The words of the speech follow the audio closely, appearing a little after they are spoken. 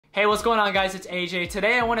Hey, what's going on, guys? It's AJ.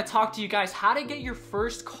 Today I want to talk to you guys how to get your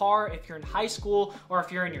first car if you're in high school or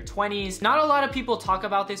if you're in your 20s. Not a lot of people talk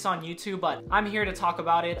about this on YouTube, but I'm here to talk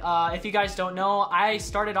about it. If you guys don't know, I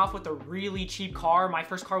started off with a really cheap car. My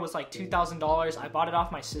first car was like $2,000. I bought it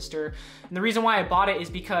off my sister. And the reason why I bought it is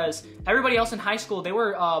because everybody else in high school, they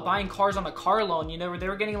were buying cars on a car loan. You know, they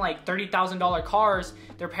were getting like $30,000 cars.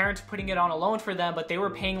 Their parents putting it on a loan for them, but they were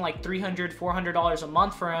paying like $300, $400 a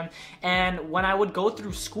month for them. And when I would go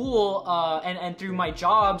through school, and through my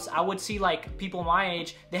jobs, I would see like people my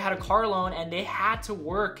age, they had a car loan and they had to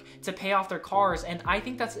work to pay off their cars. And I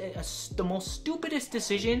think that's the most stupidest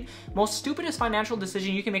financial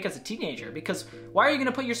decision you can make as a teenager, because why are you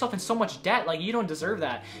gonna put yourself in so much debt? Like, you don't deserve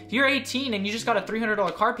that. If you're 18 and you just got a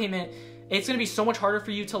 $300 car payment, it's gonna be so much harder for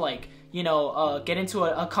you to, like, you know, get into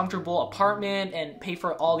a comfortable apartment and pay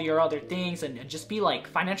for all your other things and just be like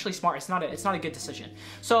financially smart. It's not a good decision.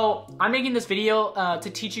 So I'm making this video to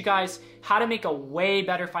teach you guys how to make a way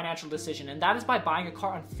better financial decision, and that is by buying a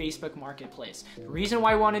car on Facebook Marketplace. The reason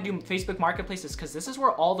why I want to do Facebook Marketplace is because this is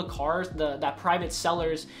where all the cars, that private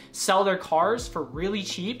sellers sell their cars for really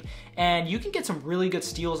cheap, and you can get some really good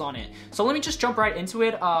steals on it. So let me just jump right into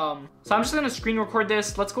it. So I'm just gonna screen record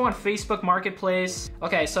this. Let's go on Facebook Marketplace.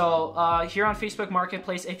 Okay, so here on Facebook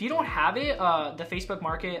Marketplace, if you don't have it, the Facebook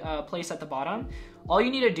Marketplace at the bottom, all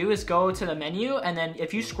you need to do is go to the menu, and then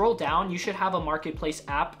if you scroll down, you should have a Marketplace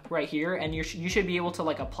app right here, and you should be able to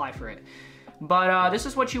like apply for it. But this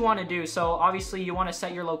is what you want to do. So obviously you want to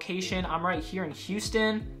set your location. I'm right here in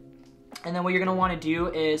Houston. And then what you're going to want to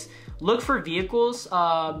do is look for vehicles.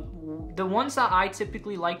 The ones that I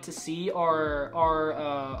typically like to see are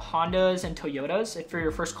Hondas and Toyotas for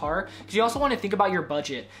your first car, because you also want to think about your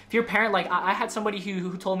budget. If your parent, like I had somebody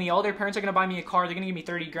who told me, oh, their parents are going to buy me a car, they're going to give me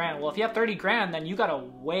 30 grand. Well, if you have 30 grand, then you got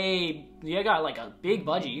like a big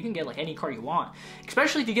budget. You can get like any car you want,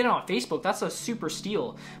 especially if you get it on Facebook. That's a super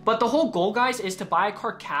steal. But the whole goal, guys, is to buy a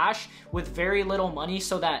car cash with very little money,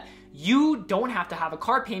 so that you don't have to have a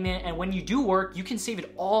car payment, and when you do work, you can save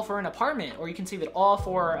it all for an apartment, or you can save it all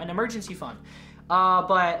for an emergency fund.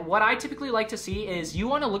 But what I typically like to see is you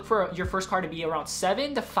want to look for your first car to be around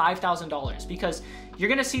 $7,000 to $5,000, because you're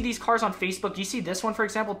going to see these cars on Facebook. You see this one, for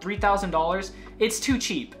example, $3,000. It's too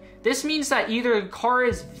cheap. This means that either the car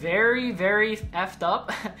is very, very effed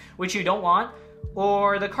up, which you don't want,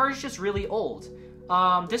 or the car is just really old.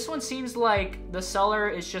 This one seems like the seller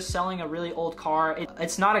is just selling a really old car.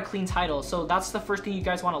 It's not a clean title, so that's the first thing you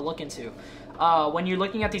guys want to look into. When you're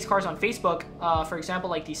looking at these cars on Facebook, for example,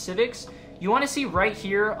 like these Civics, you want to see right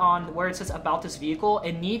here on where it says about this vehicle,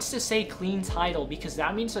 it needs to say clean title, because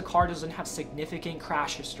that means the car doesn't have significant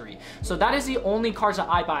crash history. So that is the only cars that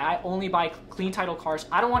I buy. I only buy clean title cars.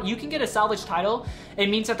 You can get a salvage title. It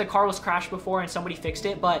means that the car was crashed before and somebody fixed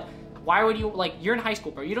it, but why would you, like, you're in high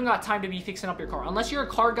school, bro. You don't got time to be fixing up your car. Unless you're a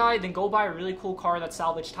car guy, then go buy a really cool car that's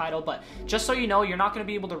salvage title. But just so you know, you're not going to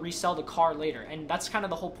be able to resell the car later. And that's kind of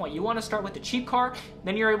the whole point. You want to start with the cheap car,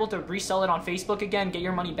 then you're able to resell it on Facebook again, get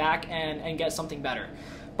your money back, and get something better.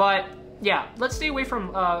 But yeah, let's stay away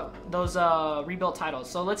from those rebuilt titles.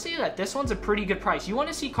 So let's say that this one's a pretty good price. You want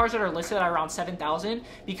to see cars that are listed at around $7,000,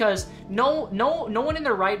 because no one in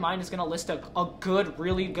their right mind is gonna list a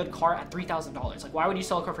really good car at $3,000. Like, why would you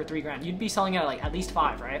sell a car for $3 grand? You'd be selling it at like at least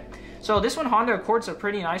 $5, right? So this one, Honda Accord's a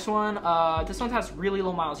pretty nice one. This one has really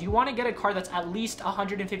low miles. You want to get a car that's at least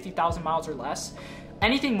 150,000 miles or less.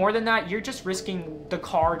 Anything more than that, you're just risking the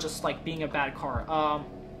car just like being a bad car.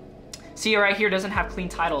 See, right here doesn't have clean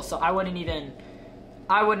title, so I would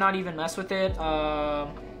not even mess with it.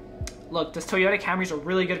 Look, this Toyota Camrys are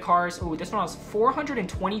really good cars. Oh, this one has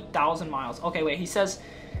 420,000 miles. Okay, wait, he says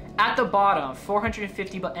at the bottom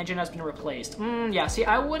 450, but engine has been replaced. Yeah, see,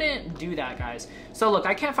 I wouldn't do that, guys. So look,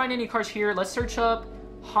 I can't find any cars here. Let's search up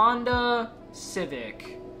Honda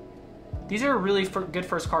Civic. These are really good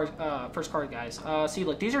first cars, guys. See,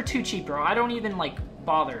 look, these are too cheap, bro. I don't even like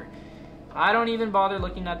bother. I don't even bother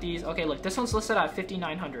looking at these. Okay, look, this one's listed at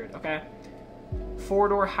 $5,900, okay?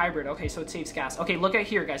 Four-door hybrid, okay, so it saves gas. Okay, look at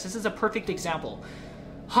here, guys. This is a perfect example.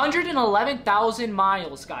 111,000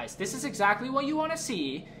 miles, guys. This is exactly what you want to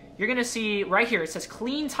see. You're going to see right here, it says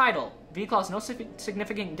clean title. Vehicle has no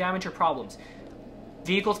significant damage or problems.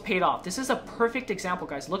 Vehicle's paid off. This is a perfect example,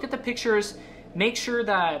 guys. Look at the pictures. Make sure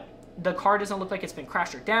that the car doesn't look like it's been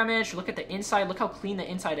crashed or damaged. Look at the inside. Look how clean the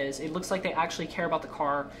inside is. It looks like they actually care about the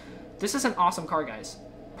car. This is an awesome car, guys.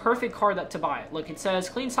 Perfect car to buy. Look, it says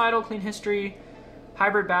clean title, clean history,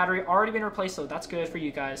 hybrid battery, already been replaced, so that's good for you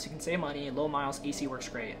guys. You can save money, low miles, AC works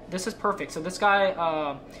great. This is perfect. So this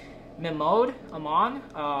guy Mahmoud Aman,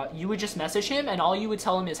 you would just message him, and all you would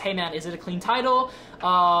tell him is, hey man, is it a clean title?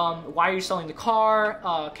 Why are you selling the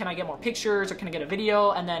car? Can I get more pictures, or can I get a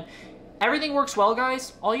video? And then everything works well,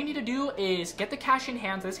 guys. All you need to do is get the cash in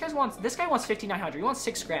hand. This guy wants $5,900. He wants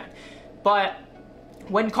 $6 grand. But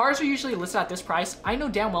when cars are usually listed at this price, I know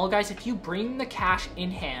damn well, guys, if you bring the cash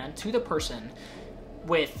in hand to the person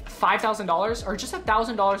with $5,000 or just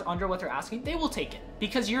 $1,000 under what they're asking, they will take it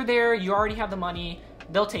because you're there, you already have the money,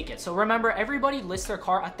 they'll take it. So remember, everybody lists their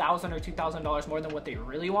car $1,000 or $2,000 more than what they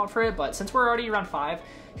really want for it, but since we're already around $5,000,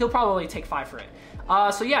 he'll probably take $5,000 for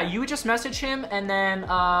it. So yeah, you would just message him, and then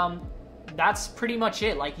that's pretty much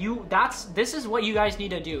it. Like this is what you guys need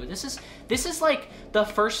to do. This is like the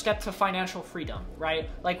first step to financial freedom, right?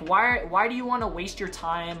 Like why do you want to waste your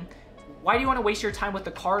time? Why do you want to waste your time with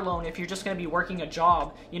the car loan if you're just going to be working a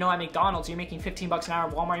job? You know, at McDonald's, you're making $15 an hour.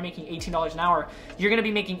 At Walmart, you're making $18 an hour. You're going to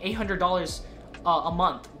be making $800 a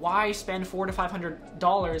month. Why spend $400 to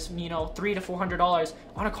 $500, you know, $300 to $400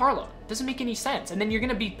 on a car loan? Doesn't make any sense. And then you're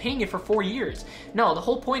going to be paying it for 4 years. No, the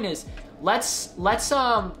whole point is let's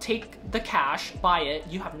take the cash, buy it.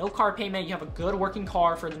 You have no car payment. You have a good working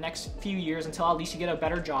car for the next few years until at least you get a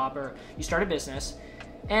better job or you start a business.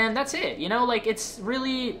 And that's it, you know, like it's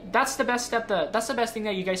really, that's the best step, that's the best thing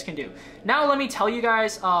that you guys can do. Now let me tell you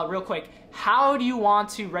guys real quick, how do you want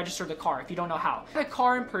to register the car if you don't know how? The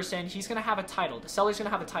car in person, he's gonna have a title, the seller's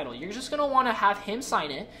gonna have a title. You're just gonna wanna have him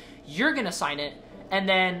sign it, you're gonna sign it, and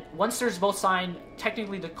then once there's both signed,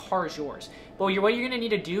 technically the car is yours. But what you're gonna need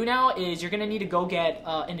to do now is you're gonna need to go get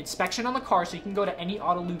an inspection on the car, so you can go to any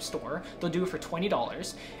auto lube store. They'll do it for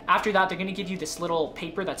 $20. After that, they're gonna give you this little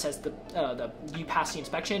paper that says you passed the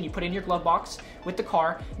inspection. You put it in your glove box with the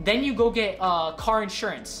car. Then you go get car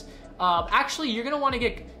insurance. Actually, you're gonna wanna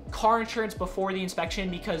get car insurance before the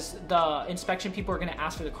inspection because the inspection people are gonna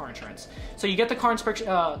ask for the car insurance. So you get the car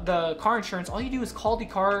insurance. All you do is call the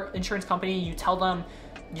car insurance company. You tell them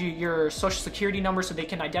your social security number so they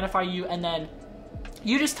can identify you, and then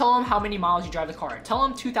you just tell them how many miles you drive the car. Tell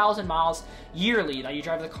them 2,000 miles yearly that you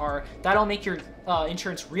drive the car. That'll make your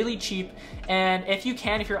insurance really cheap. And if you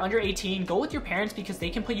can, if you're under 18, go with your parents because they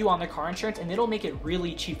can put you on their car insurance and it'll make it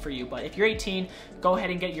really cheap for you. But if you're 18, go ahead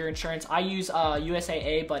and get your insurance. I use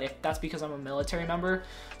USAA, but if that's because I'm a military member.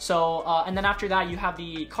 So, and then after that, you have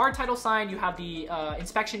the car title signed, you have the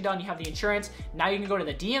inspection done, you have the insurance. Now you can go to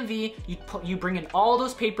the DMV, you bring in all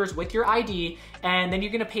those papers with your ID, and then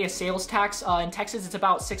you're gonna pay a sales tax. In Texas, it's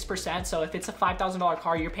about 6%. So if it's a $5,000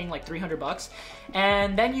 car, you're paying like $300.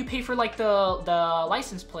 And then you pay for like the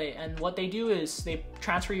license plate. And what they do is they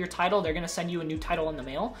transfer your title. They're gonna send you a new title in the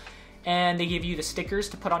mail. And they give you the stickers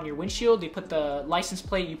to put on your windshield. They put the license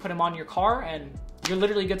plate, you put them on your car, and you're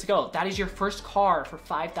literally good to go. That is your first car for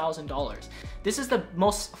 $5,000. This is the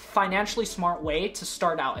most financially smart way to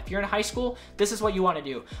start out. If you're in high school, this is what you want to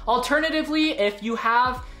do. Alternatively, if you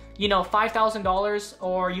have, you know, $5,000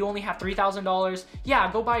 or you only have $3,000,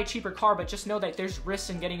 yeah, go buy a cheaper car, but just know that there's risks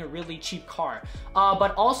in getting a really cheap car.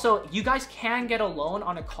 But also, you guys can get a loan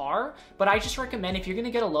on a car, but I just recommend if you're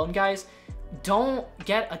gonna get a loan, guys, don't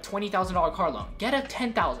get a $20,000 car loan. Get a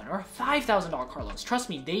 $10,000 or a $5,000 car loans. Trust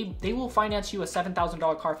me, they will finance you a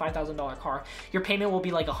 $7,000 car, $5,000 car. Your payment will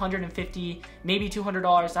be like $150, maybe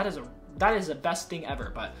 $200. That is the best thing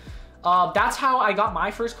ever. But that's how I got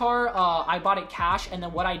my first car. I bought it cash, and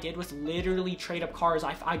then what I did was literally trade up cars.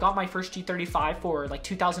 I got my first G35 for like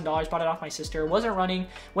 $2,000, bought it off my sister, wasn't running,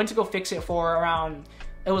 went to go fix it for around,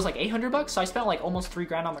 it was like $800, so I spent like almost $3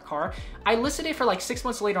 grand on the car. I listed it for like 6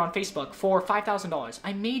 months later on Facebook for $5,000.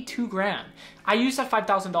 I made $2 grand. I used that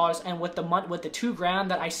 $5,000, and with the $2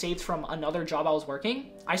 grand that I saved from another job I was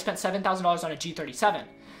working, I spent $7,000 on a G37.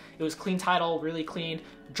 It was clean title, really clean.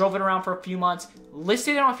 Drove it around for a few months,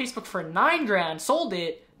 listed it on Facebook for $9 grand, sold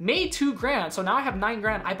it, made $2 grand. So now I have $9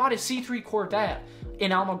 grand. I bought a C3 Corvette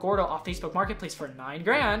in Alamogordo off Facebook Marketplace for $9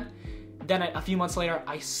 grand. Then a few months later,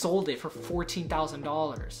 I sold it for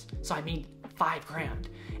 $14,000. So I made $5 grand.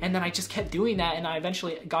 And then I just kept doing that, and I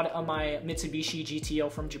eventually got it on my Mitsubishi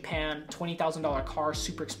GTO from Japan, $20,000 car,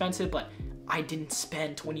 super expensive, but I didn't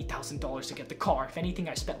spend $20,000 to get the car. If anything,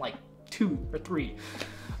 I spent like 2 or 3.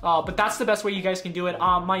 But that's the best way you guys can do it.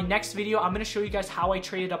 My next video, I'm gonna show you guys how I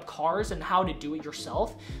traded up cars and how to do it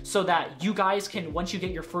yourself, so that you guys can, once you get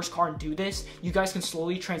your first car and do this, you guys can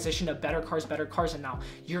slowly transition to better cars, and now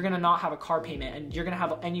you're gonna not have a car payment, and you're gonna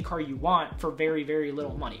have any car you want for very, very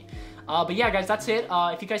little money. But yeah, guys, that's it.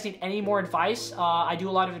 If you guys need any more advice, I do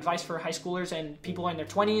a lot of advice for high schoolers and people in their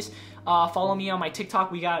 20s. Follow me on my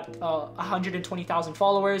TikTok. We got 120,000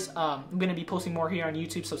 followers. I'm gonna be posting more here on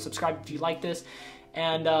YouTube, so subscribe if you like this.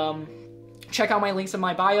 And Check out my links in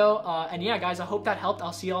my bio. And yeah, guys, I hope that helped.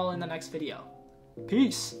 I'll see y'all in the next video.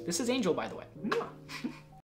 Peace. This is Angel, by the way.